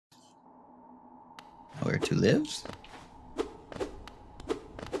Where to lives?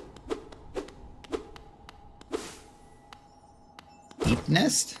 Deep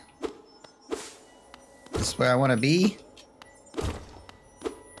nest? This is where I want to be?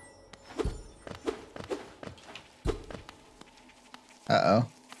 Uh-oh.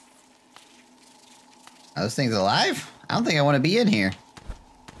 Are those things alive? I don't think I want to be in here.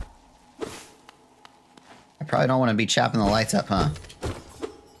 I probably don't want to be chopping the lights up, huh?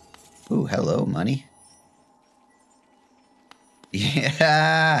 Ooh, hello, money.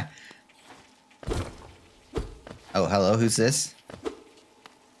 Yeah! Oh, hello, who's this?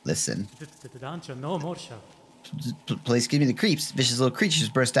 Listen. Place gives me the creeps. Vicious little creatures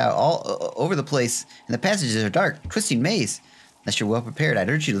burst out all over the place, and the passages are dark, twisting maze. Unless you're well prepared, I'd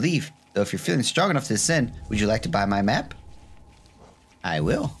urge you to leave. Though if you're feeling strong enough to descend, would you like to buy my map? I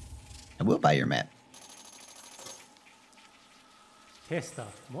will. I will buy your map.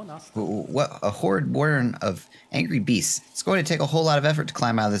 What? A horrid warren of angry beasts. It's going to take a whole lot of effort to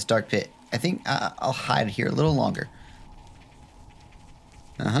climb out of this dark pit. I think I'll hide here a little longer.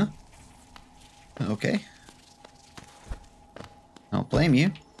 Uh-huh. Okay. Don't blame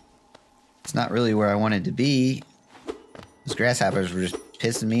you. It's not really where I wanted to be. Those grasshoppers were just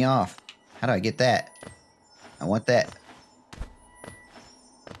pissing me off. How do I get that? I want that.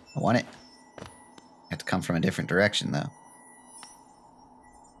 I want it. I have to come from a different direction, though.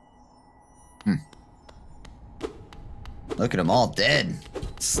 Look at them all dead.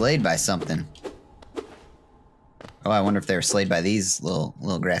 Slayed by something. Oh, I wonder if they were slayed by these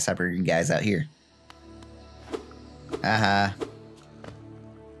little grasshopper guys out here. Aha.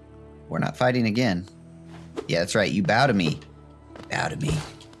 We're not fighting again. Yeah, that's right. You bow to me. Bow to me.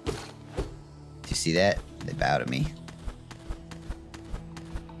 Do you see that? They bow to me.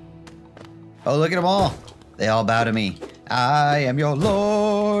 Oh, look at them all. They all bow to me. I am your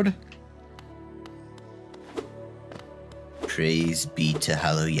lord. Praise be to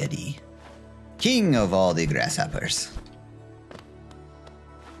Squatingyeti, king of all the grasshoppers.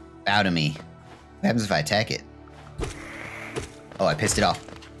 Bow to me. What happens if I attack it? Oh, I pissed it off.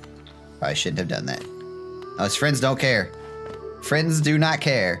 Probably shouldn't have done that. Oh, his friends don't care. Friends do not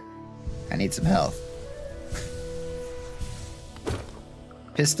care. I need some health.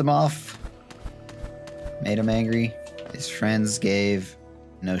 Pissed him off. Made him angry. His friends gave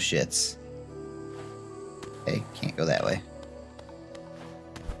no shits. Okay, can't go that way.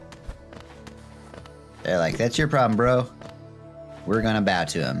 They're like, that's your problem, bro. We're gonna bow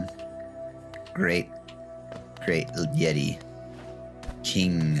to him. Great Yeti.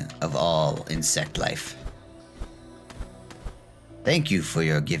 King of all insect life. Thank you for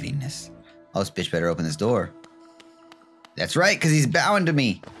your givingness. Oh, this bitch better open this door. That's right, because he's bowing to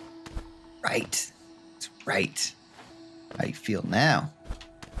me. Right. That's right. How you feel now?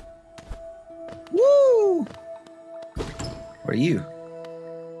 Woo! Where are you?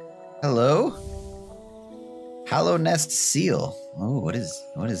 Hello? Hollow nest seal. Oh, what is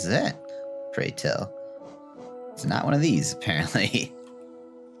that? Pray tell. It's not one of these, apparently.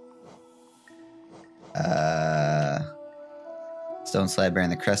 Stone slab bearing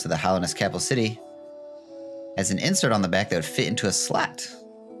the crest of the Hollow Nest capital city has an insert on the back that would fit into a slot.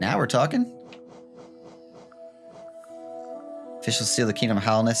 Now we're talking. Official seal of the Kingdom of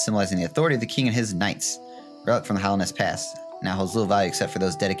Hollow Nest, symbolizing the authority of the king and his knights. Relic from the Hollow Nest past. Now holds little value except for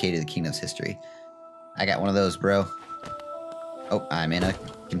those dedicated to the kingdom's history. I got one of those, bro. Oh, I'm in a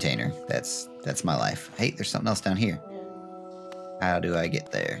container. That's my life. Hey, there's something else down here. How do I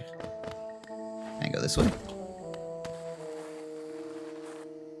get there? Can I go this way?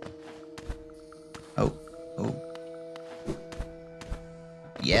 Oh.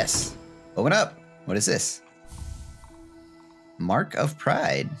 Yes. Open up. What is this? Mark of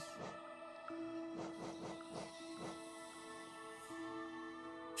Pride.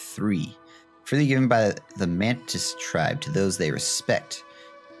 3. Freely given by the Mantis tribe to those they respect.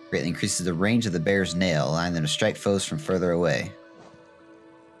 Greatly increases the range of the bear's nail, allowing them to strike foes from further away.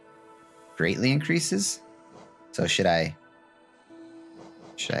 Greatly increases? So should I...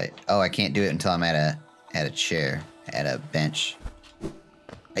 Oh, I can't do it until I'm at a chair, at a bench.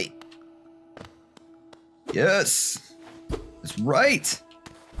 Hey. Yes! That's right!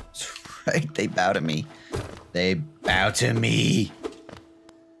 That's right, they bow to me. They bow to me!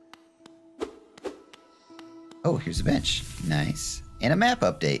 Oh, here's a bench. Nice. And a map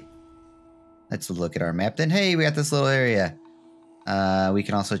update. Let's look at our map then. Hey, we got this little area. We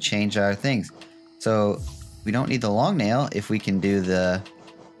can also change our things. So, we don't need the long nail if we can do the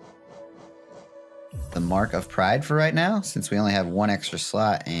Mark of Pride for right now, since we only have one extra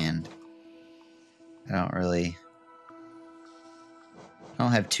slot, and I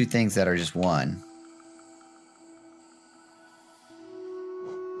don't have two things that are just one.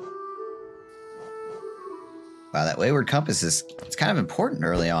 Wow, that wayward compass is, it's kind of important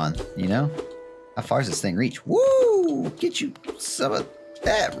early on, you know? How far does this thing reach? Woo! Get you some of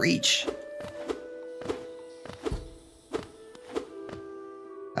that reach.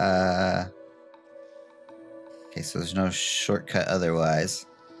 Okay, so there's no shortcut otherwise.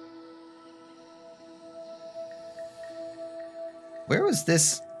 Where was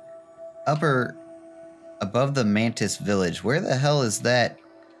this upper, above the Mantis village? Where the hell is that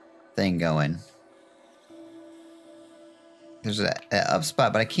thing going? There's that up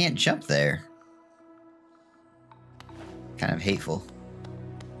spot, but I can't jump there. Kind of hateful.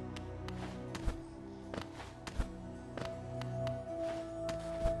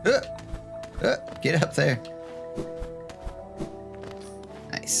 Get up there.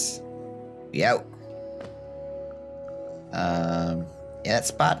 Nice. Be out. Yeah, that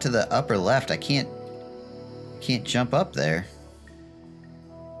spot to the upper left, I can't jump up there.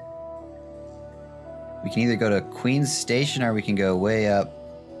 We can either go to Queen's Station or we can go way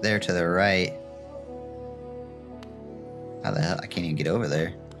up there to the right. How the hell? I can't even get over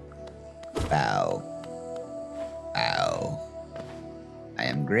there. Bow. Ow. I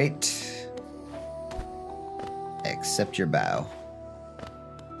am great. Accept your bow.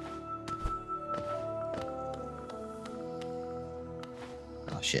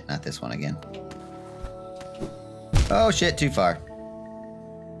 Oh shit, not this one again. Oh shit, too far.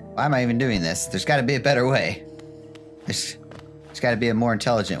 Why am I even doing this? There's got to be a better way. There's got to be a more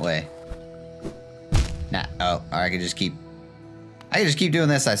intelligent way. Nah. Oh, I can just keep doing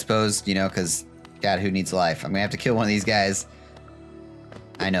this, I suppose, you know, because God, who needs life? I'm gonna have to kill one of these guys.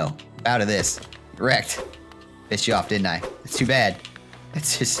 I know. Out of this. Wrecked. Pissed you off, didn't I? It's too bad.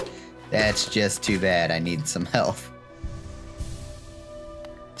 That's just too bad. I need some health.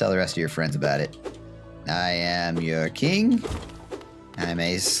 Tell the rest of your friends about it. I am your king. I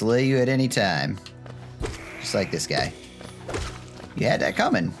may slay you at any time. Just like this guy. You had that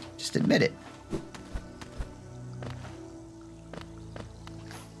coming. Just admit it.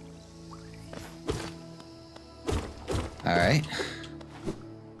 Alright.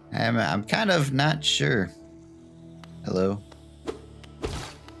 I'm kind of not sure. Hello?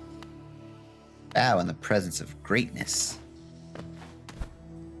 Bow in the presence of greatness.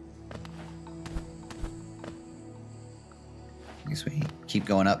 I guess we keep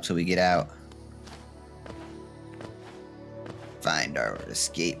going up till we get out. Find our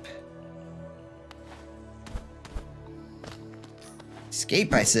escape.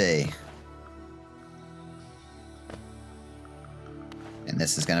 Escape, I say. And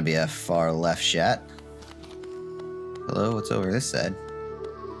this is going to be a far left shot. Hello, what's over this side?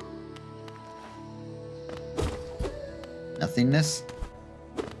 Nothingness?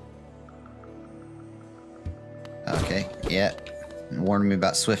 Okay, yeah. Warned me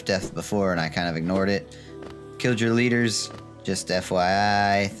about swift death before and I kind of ignored it. Killed your leaders. Just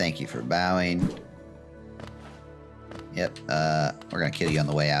FYI. Thank you for bowing. Yep, we're gonna kill you on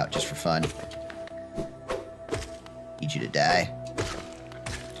the way out just for fun. Need you to die.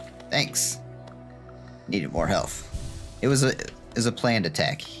 Thanks. Needed more health. It was a planned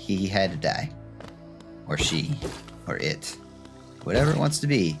attack. He had to die. Or she. Or it. Whatever it wants to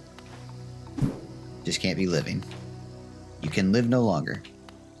be. Just can't be living. You can live no longer.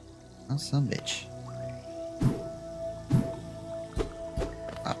 Oh, some bitch.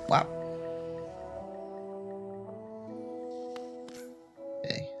 Oh, wow.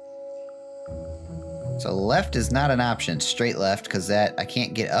 Okay. So left is not an option. Straight left, because that I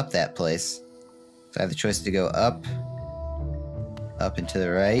can't get up that place. So I have the choice to go up. Up and to the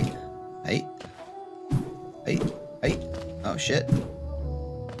right. Hey. Hey. Hey. Oh, shit.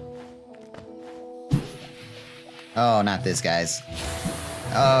 Oh, not this, guys.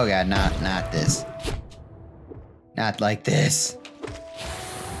 Oh, God, not this. Not like this.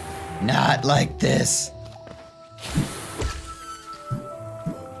 Not like this.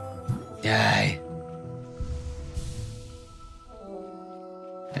 Die.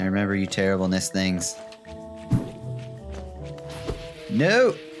 I remember you terribleness things.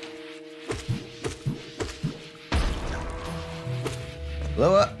 No!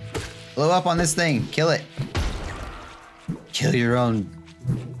 Blow up. Blow up on this thing. Kill it. Kill your own.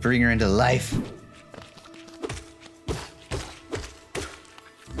 Bring her into life.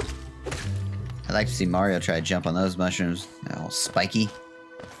 I'd like to see Mario try to jump on those mushrooms. They're all spiky.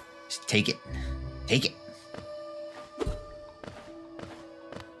 Just take it. Take it.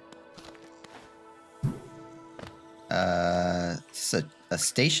 Is this a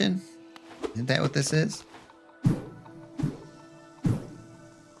station? Isn't that what this is?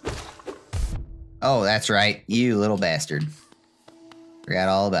 Oh, that's right. You little bastard. Forgot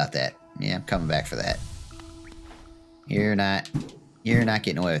all about that. Yeah, I'm coming back for that. You're not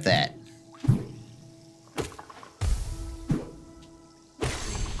getting away with that.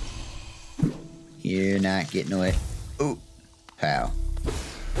 You're not getting away. Ooh. Pow.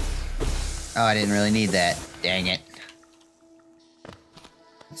 Oh, I didn't really need that. Dang it.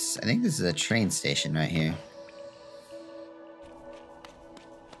 I think this is a train station right here.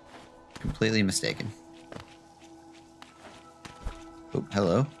 Completely mistaken. Oh,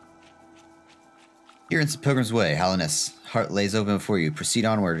 hello. Here in Pilgrim's Way, Hallowness. Heart lays open before you. Proceed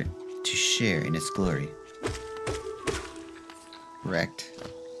onward to share in its glory. Correct.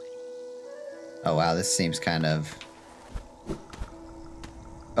 Oh wow, this seems kind of...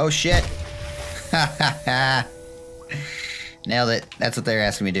 Oh shit! Ha ha ha! Nailed it. That's what they're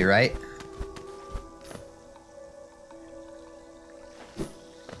asking me to do, right?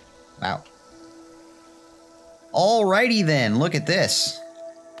 Wow. Alrighty then, look at this.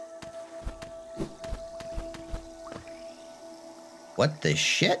 What the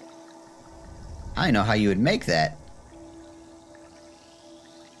shit? I know how you would make that.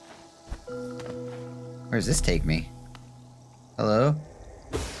 Where does this take me? Hello?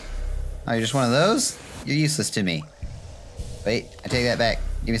 Oh, you're just one of those? You're useless to me. Wait, I take that back.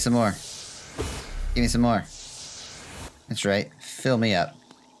 Give me some more. Give me some more. That's right. Fill me up.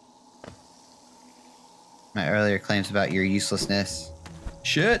 My earlier claims about your uselessness.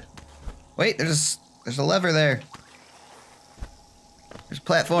 Shit! Wait, there's a lever there. There's a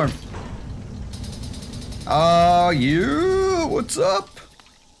platform. Oh, you! What's up?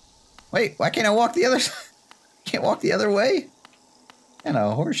 Wait, why can't I walk the other side? Can't walk the other way? What kind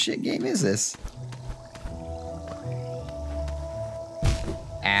of horseshit game is this?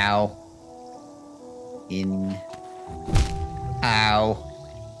 Ow. In. Ow.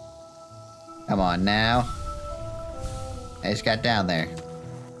 Come on now. I just got down there.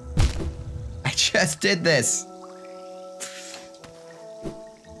 I just did this.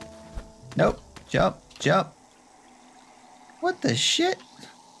 Nope. Jump. Jump. What the shit?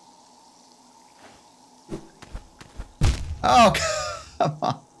 Oh, come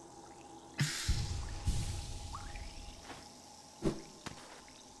on.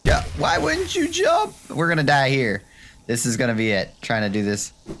 Yeah, why wouldn't you jump? We're gonna die here. This is gonna be it. Trying to do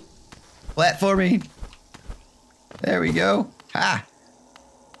this. Platforming. There we go. Ha!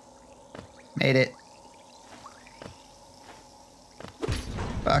 Made it.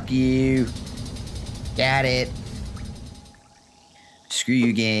 Fuck you. Got it. Screw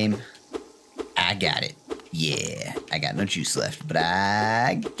you, game. I got it. Yeah. I got no juice left, but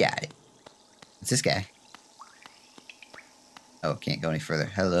I got it. What's this guy? Oh, can't go any further.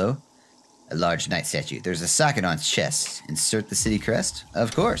 Hello? A large knight statue. There's a socket on its chest. Insert the city crest?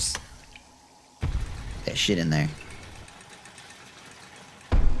 Of course. That shit in there.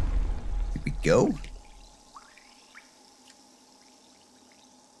 Here we go.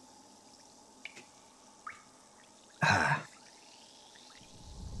 Ah.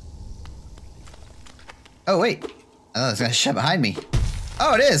 Oh, wait. Oh, it's gonna shut behind me.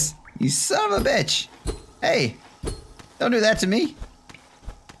 Oh, it is. You son of a bitch. Hey. Don't do that to me.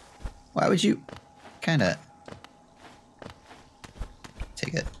 Why would you kind of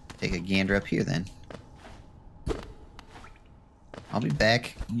take a gander up here then? I'll be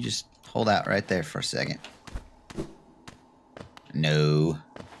back. You just hold out right there for a second. No.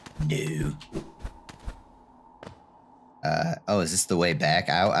 No. Oh, is this the way back?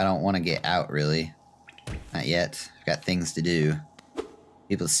 I don't want to get out, really. Not yet. I've got things to do.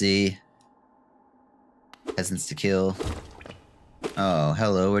 People to see. Peasants to kill. Oh,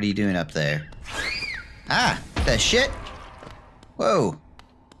 hello. What are you doing up there? Ah! That shit! Whoa!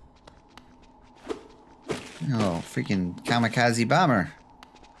 Oh, freaking kamikaze bomber.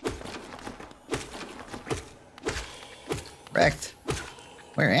 Wrecked.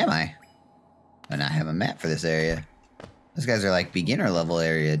 Where am I? I not have a map for this area. Those guys are like beginner level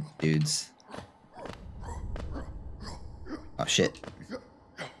area dudes. Oh shit.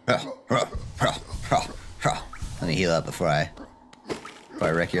 Let me heal up before I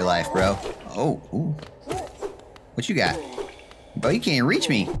wreck your life, bro. Oh, ooh. What you got? Bro, you can't reach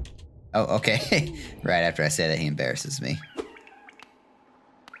me. Oh, okay. Right after I say that, he embarrasses me.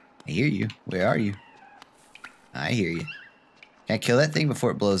 I hear you. Where are you? I hear you. Can I kill that thing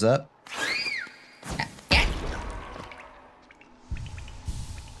before it blows up?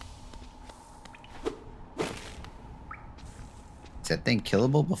 Is that thing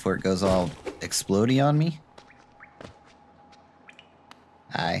killable before it goes all explodey on me?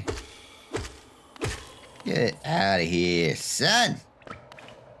 Hi. Get out of here, son!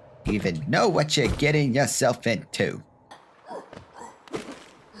 You even know what you're getting yourself into.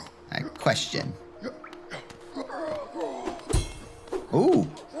 I question. Ooh.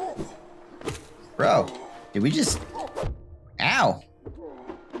 Bro, did we just... Ow.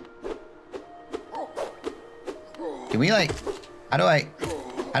 Can we like... How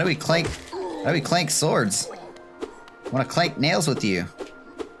do we clank swords? I want to clank nails with you.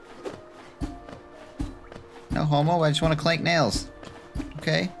 No homo, I just want to clank nails.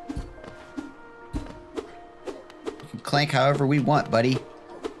 Okay. We can clank however we want, buddy.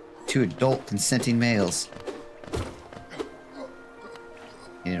 Two adult consenting males.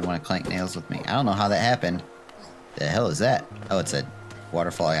 You didn't want to clank nails with me. I don't know how that happened. The hell is that? Oh, it's a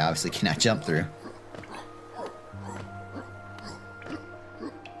waterfall I obviously cannot jump through.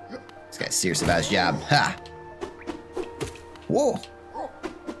 This guy's serious about his job. Ha! Whoa!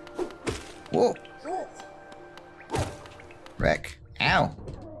 Whoa! Wreck. Ow!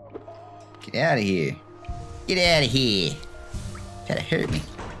 Get out of here. Get out of here. Try to hurt me.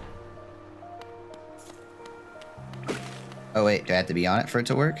 Oh wait, do I have to be on it for it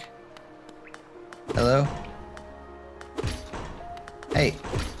to work? Hello? Hey!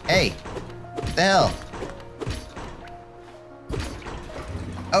 Hey! What the hell?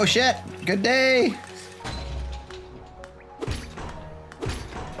 Oh shit! Good day!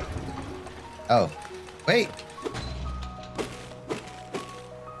 Oh. Wait!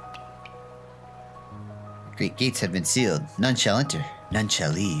 Great gates have been sealed. None shall enter. None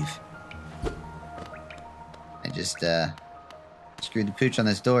shall leave. I just, screwed the pooch on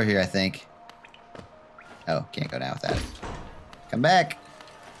this door here, I think. Oh, can't go down without it. Come back!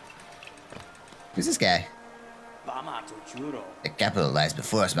 Who's this guy? The capital lies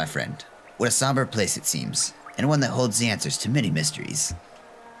before us, my friend. What a somber place it seems, and one that holds the answers to many mysteries.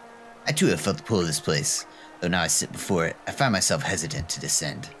 I too have felt the pull of this place, though now I sit before it, I find myself hesitant to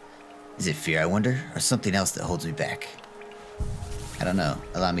descend. Is it fear, I wonder, or something else that holds me back? I don't know.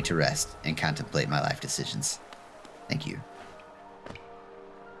 Allow me to rest and contemplate my life decisions. Thank you.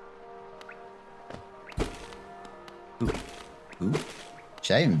 Ooh.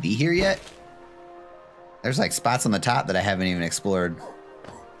 Should I even be here yet? There's like spots on the top that I haven't even explored.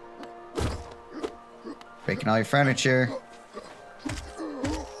 Breaking all your furniture.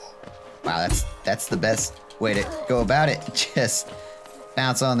 Wow, that's the best way to go about it. Just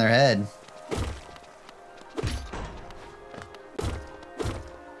bounce on their head.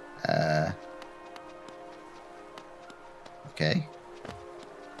 Okay.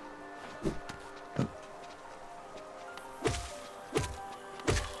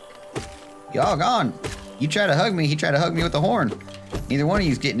 Y'all gone. You try to hug me, he tried to hug me with the horn. Neither one of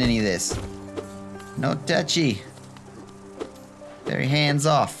you's getting any of this. No touchy. Very hands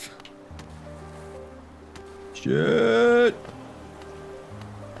off. Shit.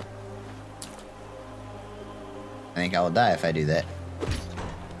 I think I will die if I do that.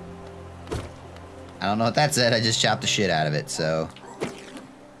 I don't know what that said, I just chopped the shit out of it, so.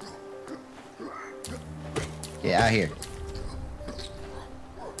 Get out of here.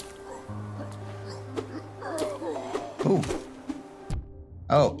 Ooh.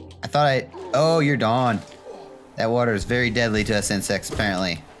 Oh, I thought oh, you're gone. That water is very deadly to us insects,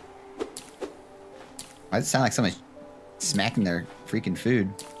 apparently. Why does it sound like someone's smacking their freaking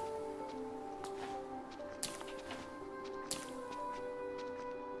food?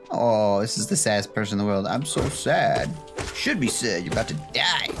 Oh, this is the saddest person in the world. I'm so sad. Should be sad. You're about to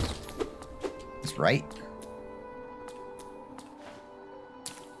die. That's right.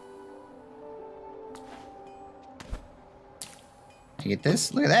 You get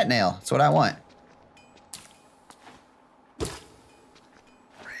this? Look at that nail. That's what I want.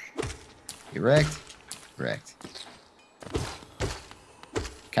 You wrecked? Wrecked.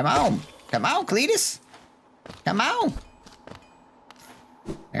 Come on. Come on, Cletus. Come on.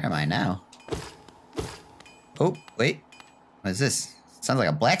 Where am I now? Oh, wait. What is this? Sounds like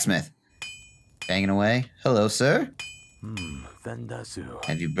a blacksmith. Banging away. Hello, sir.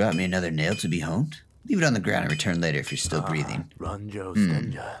 Have you brought me another nail to be honed? Leave it on the ground and return later if you're still breathing.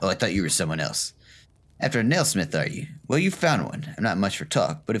 Oh, I thought you were someone else. After a nailsmith, are you? Well, you found one. I'm not much for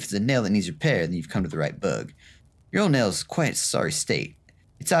talk, but if it's a nail that needs repair, then you've come to the right bug. Your old nail is quite a sorry state.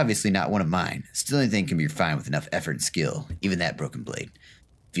 It's obviously not one of mine. Still, anything can be refined with enough effort and skill, even that broken blade.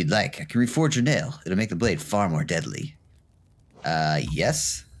 If you'd like, I can reforge your nail. It'll make the blade far more deadly.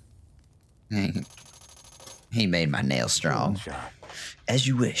 Yes? He made my nail strong. As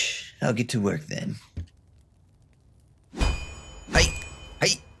you wish. I'll get to work then.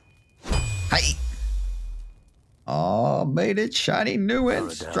 Hey! Oh, made it shiny, new and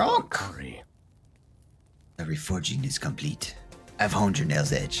strong. The reforging is complete. I've honed your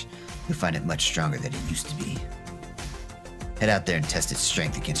nail's edge. You'll find it much stronger than it used to be. Head out there and test its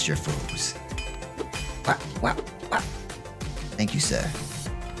strength against your foes. Wow. Thank you, sir.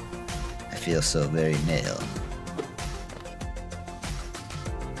 I feel so very male.